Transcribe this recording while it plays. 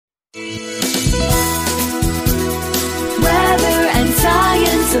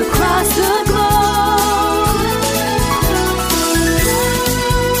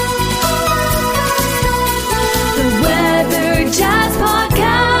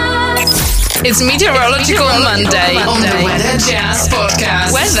It's Meteorological Monday on the Weather Jazz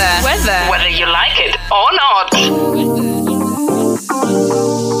Podcast. Weather. Whether you like it or not.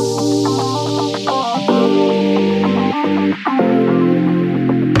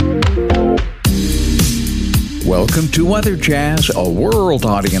 Welcome to Weather Jazz, a world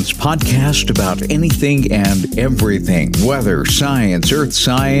audience podcast about anything and everything. Weather, science, earth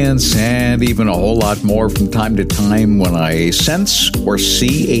science, and even a whole lot more from time to time when I sense or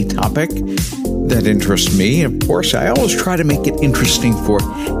see a topic that interests me. Of course, I always try to make it interesting for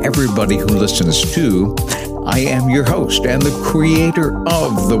everybody who listens too. I am your host and the creator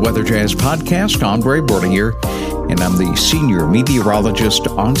of the Weather Jazz podcast, Andre Bernier, and I'm the senior meteorologist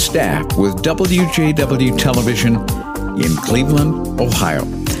on staff with WJW Television in Cleveland, Ohio.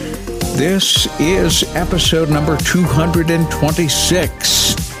 This is episode number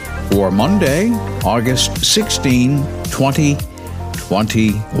 226 for Monday, August 16,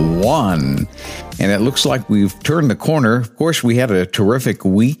 2021. And it looks like we've turned the corner. Of course, we had a terrific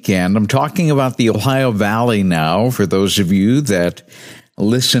weekend. I'm talking about the Ohio Valley now, for those of you that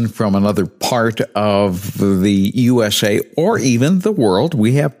listen from another part of the USA or even the world.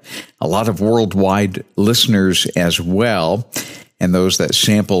 We have a lot of worldwide listeners as well, and those that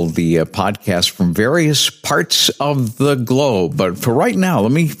sample the podcast from various parts of the globe. But for right now,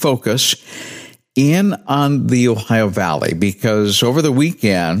 let me focus in on the Ohio Valley, because over the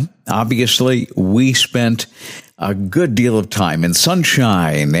weekend, obviously, we spent a good deal of time in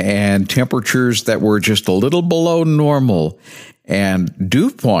sunshine and temperatures that were just a little below normal, and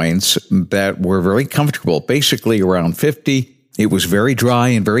dew points that were very comfortable, basically around 50. It was very dry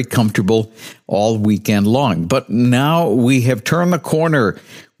and very comfortable all weekend long. But now we have turned the corner.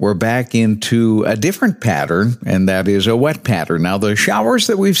 We're back into a different pattern, and that is a wet pattern. Now, the showers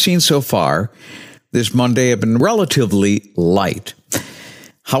that we've seen so far this Monday have been relatively light.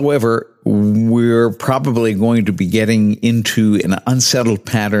 However, we're probably going to be getting into an unsettled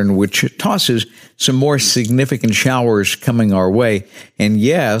pattern, which tosses some more significant showers coming our way. And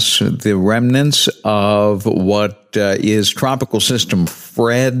yes, the remnants of what is Tropical System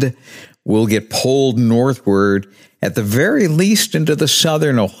Fred will get pulled northward, at the very least into the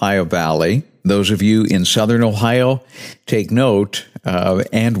southern Ohio Valley. Those of you in southern Ohio, take note,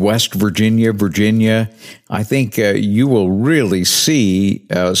 and West Virginia, I think you will really see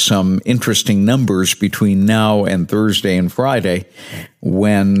some interesting numbers between now and Thursday and Friday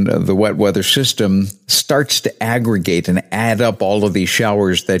when the wet weather system starts to aggregate and add up all of these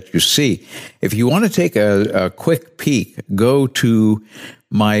showers that you see. If you want to take a quick peek, go to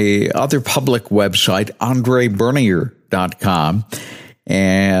my other public website, andrebernier.com.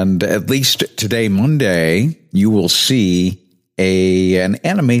 And at least today, Monday, you will see an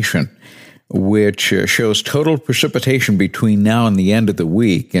animation which shows total precipitation between now and the end of the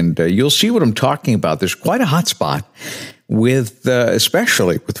week. And you'll see what I'm talking about. There's quite a hot spot with,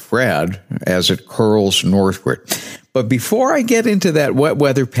 especially with Fred as it curls northward. But before I get into that wet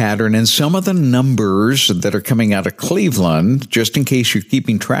weather pattern and some of the numbers that are coming out of Cleveland, just in case you're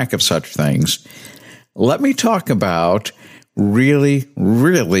keeping track of such things, let me talk about really,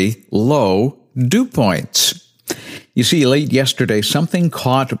 really low dew points. You see, late yesterday, something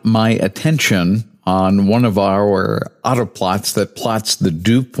caught my attention on one of our auto plots that plots the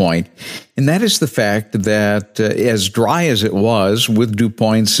dew point, and that is the fact that as dry as it was, with dew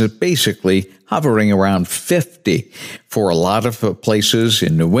points basically hovering around 50 for a lot of places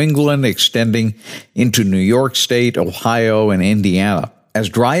in New England, extending into New York State, Ohio, and Indiana. As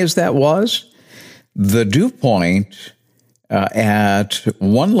dry as that was, the dew point at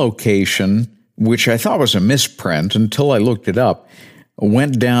one location, which I thought was a misprint until I looked it up,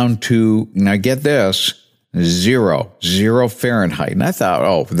 went down to, now get this, zero Fahrenheit. And I thought,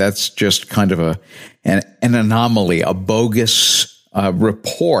 oh, that's just kind of an anomaly, a bogus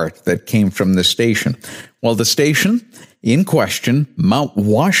report that came from the station. Well, the station in question, Mount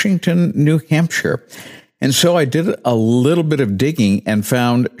Washington, New Hampshire. And so I did a little bit of digging and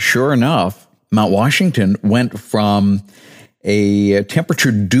found, sure enough, Mount Washington went from a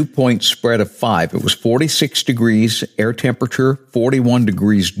temperature dew point spread of 5. It was 46 degrees air temperature, 41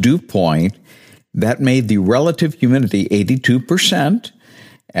 degrees dew point. That made the relative humidity 82%,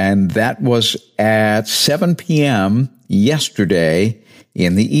 and that was at 7 p.m. yesterday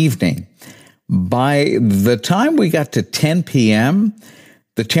in the evening. By the time we got to 10 p.m.,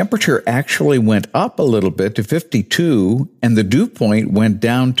 the temperature actually went up a little bit to 52, and the dew point went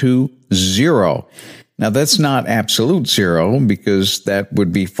down to 0. Now, that's not absolute zero, because that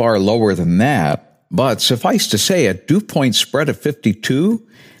would be far lower than that. But suffice to say, a dew point spread of 52,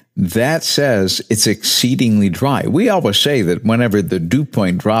 that says it's exceedingly dry. We always say that whenever the dew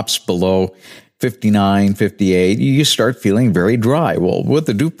point drops below 59, 58, you start feeling very dry. Well, with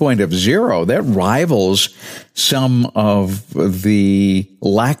the dew point of 0, that rivals some of the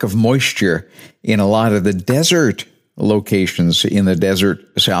lack of moisture in a lot of the desert locations in the desert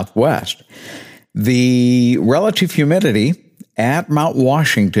Southwest. The relative humidity at Mount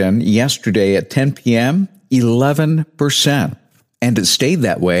Washington yesterday at 10 p.m., 11%. And it stayed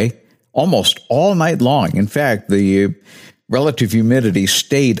that way almost all night long. In fact, the relative humidity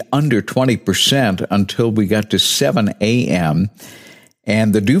stayed under 20% until we got to 7 a.m.,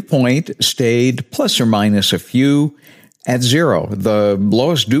 and the dew point stayed plus or minus a few at 0. The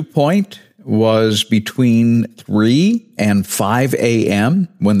lowest dew point was between 3 and 5 a.m.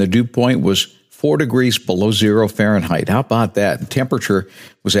 when the dew point was 4 degrees below 0 Fahrenheit. How about that? The temperature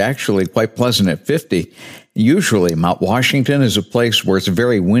was actually quite pleasant at 50. Usually, Mount Washington is a place where it's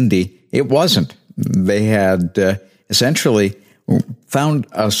very windy. It wasn't. They had essentially found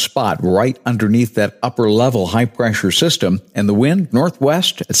a spot right underneath that upper level high pressure system, and the wind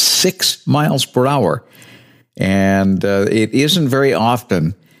northwest at 6 miles per hour. And it isn't very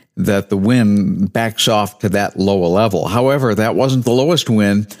often that the wind backs off to that low a level. However, that wasn't the lowest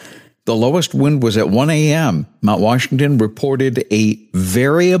wind. The lowest wind was at 1 a.m. Mount Washington reported a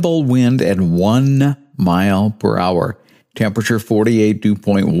variable wind at 1 mile per hour. Temperature 48, dew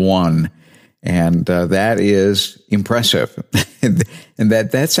point 1. And that is impressive. And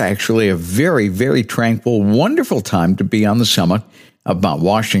that's actually a very, very tranquil, wonderful time to be on the summit of Mount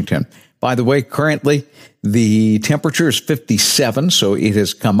Washington. By the way, currently the temperature is 57, so it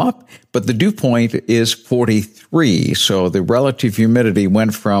has come up, but the dew point is 43. So the relative humidity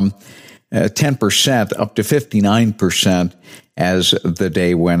went from 10% up to 59% as the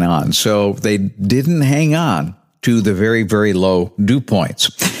day went on. So they didn't hang on to the very, very low dew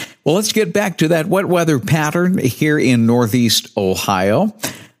points. Well, let's get back to that wet weather pattern here in Northeast Ohio.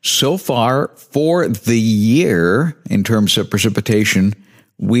 So far for the year, in terms of precipitation,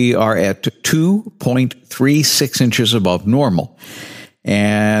 we are at 2.36 inches above normal.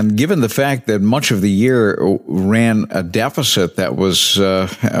 And given the fact that much of the year ran a deficit that was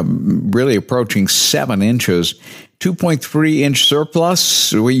really approaching 7 inches, 2.3 inch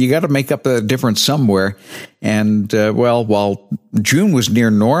surplus, well, you got to make up the difference somewhere. And, while June was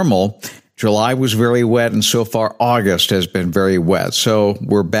near normal, July was very wet, and so far August has been very wet. So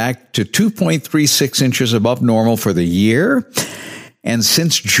we're back to 2.36 inches above normal for the year. And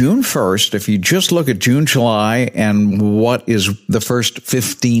since June 1st, if you just look at June, July, and what is the first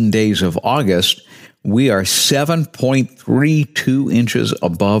 15 days of August, we are 7.32 inches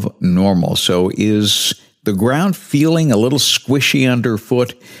above normal. So is the ground feeling a little squishy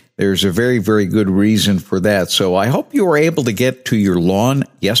underfoot? There's a very, very good reason for that. So I hope you were able to get to your lawn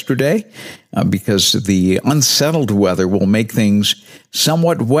yesterday because the unsettled weather will make things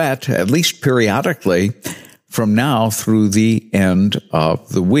somewhat wet, at least periodically, from now through the end of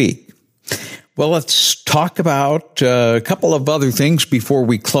the week. Well, let's talk about a couple of other things before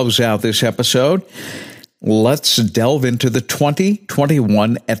we close out this episode. Let's delve into the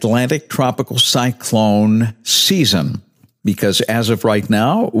 2021 Atlantic Tropical Cyclone season, because as of right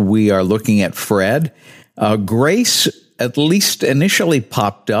now, we are looking at Fred. Grace, at least initially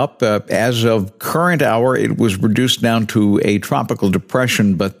popped up. As of current hour, it was reduced down to a tropical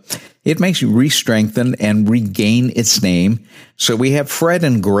depression, but it makes you re-strengthen and regain its name. So we have Fred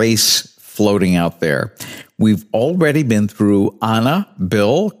and Grace floating out there. We've already been through Anna,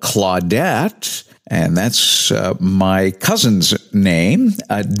 Bill, Claudette, and that's my cousin's name,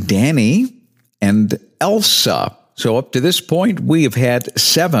 Danny, and Elsa. So up to this point, we have had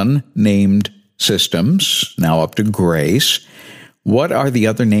 7 named systems, now up to Grace. What are the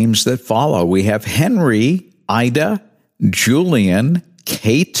other names that follow? We have Henry, Ida, Julian,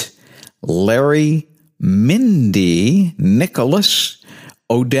 Kate, Larry, Mindy, Nicholas,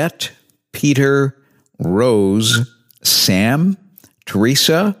 Odette, Peter, Rose, Sam,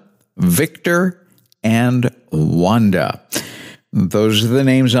 Teresa, Victor, and Wanda. Those are the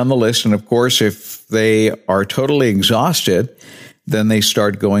names on the list. And of course, if they are totally exhausted, then they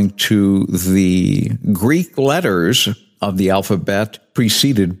start going to the Greek letters of the alphabet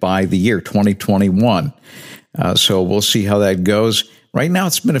preceded by the year 2021. So we'll see how that goes. Right now,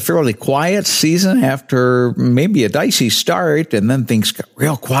 it's been a fairly quiet season after maybe a dicey start, and then things got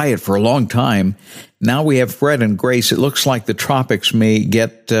real quiet for a long time. Now we have Fred and Grace. It looks like the tropics may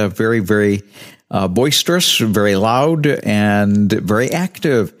get very, very boisterous, very loud, and very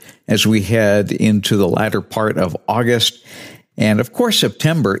active as we head into the latter part of August. And of course,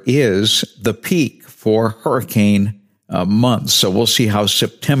 September is the peak for Hurricane months. So we'll see how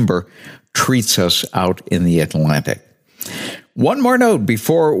September treats us out in the Atlantic. One more note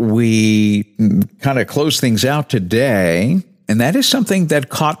before we kind of close things out today, and that is something that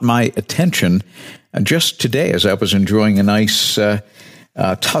caught my attention just today as I was enjoying a nice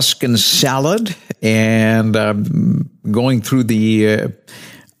Tuscan salad and going through the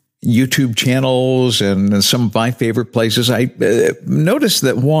YouTube channels and some of my favorite places. I noticed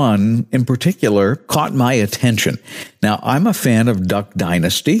that one in particular caught my attention. Now, I'm a fan of Duck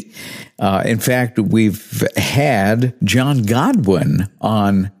Dynasty. In fact, we've had John Godwin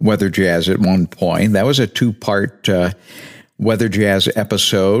on Weather Jazz at one point. That was a 2-part Weather Jazz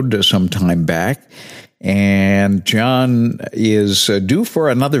episode some time back. And John is due for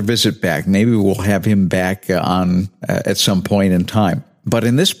another visit back. Maybe we'll have him back on at some point in time. But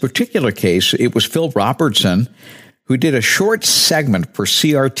in this particular case, it was Phil Robertson who did a short segment for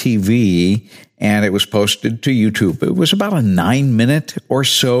CRTV, and it was posted to YouTube. It was about a 9-minute or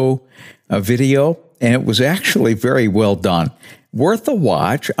so video, and it was actually very well done. Worth a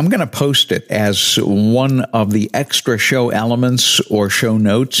watch. I'm going to post it as one of the extra show elements or show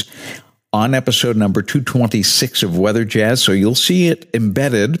notes on episode number 226 of Weather Jazz, so you'll see it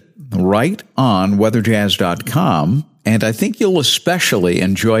embedded right on weatherjazz.com. And I think you'll especially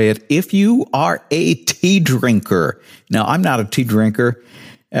enjoy it if you are a tea drinker. Now, I'm not a tea drinker,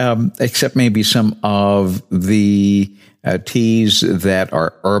 except maybe some of the teas that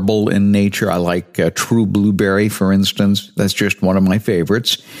are herbal in nature. I like True Blueberry, for instance. That's just one of my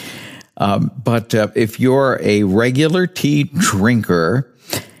favorites. But if you're a regular tea drinker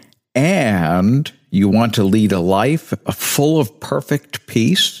and you want to lead a life full of perfect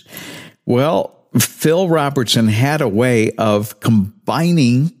peace, well, Phil Robertson had a way of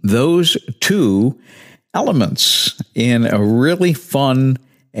combining those two elements in a really fun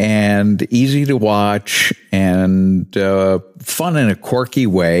and easy to watch and fun in a quirky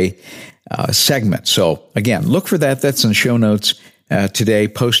way segment. So again, look for that. That's in show notes today,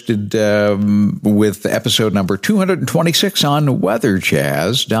 posted with episode number 226 on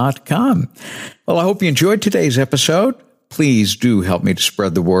weatherjazz.com. Well, I hope you enjoyed today's episode. Please do help me to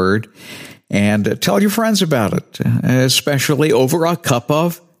spread the word. And tell your friends about it, especially over a cup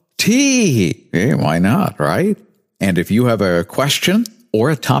of tea. Hey, why not, right? And if you have a question or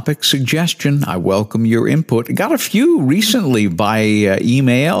a topic suggestion, I welcome your input. I got a few recently by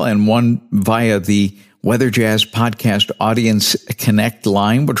email and one via the Weather Jazz Podcast Audience Connect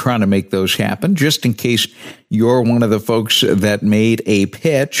line. We're trying to make those happen. Just in case you're one of the folks that made a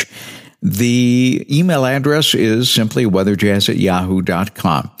pitch, the email address is simply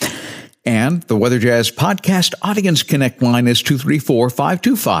weatherjazz@yahoo.com. And the Weather Jazz Podcast Audience Connect line is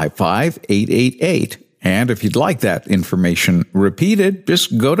 234-525-5888. And if you'd like that information repeated,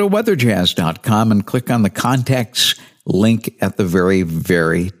 just go to weatherjazz.com and click on the contacts link at the very,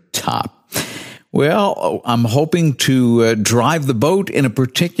 very top. Well, I'm hoping to drive the boat in a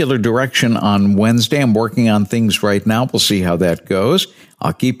particular direction on Wednesday. I'm working on things right now. We'll see how that goes.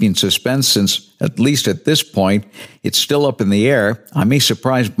 I'll keep you in suspense since, at least at this point, it's still up in the air. I may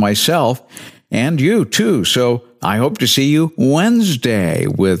surprise myself and you too. So I hope to see you Wednesday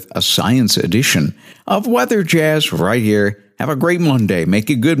with a science edition of Weather Jazz right here. Have a great Monday.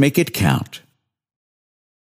 Make it good. Make it count.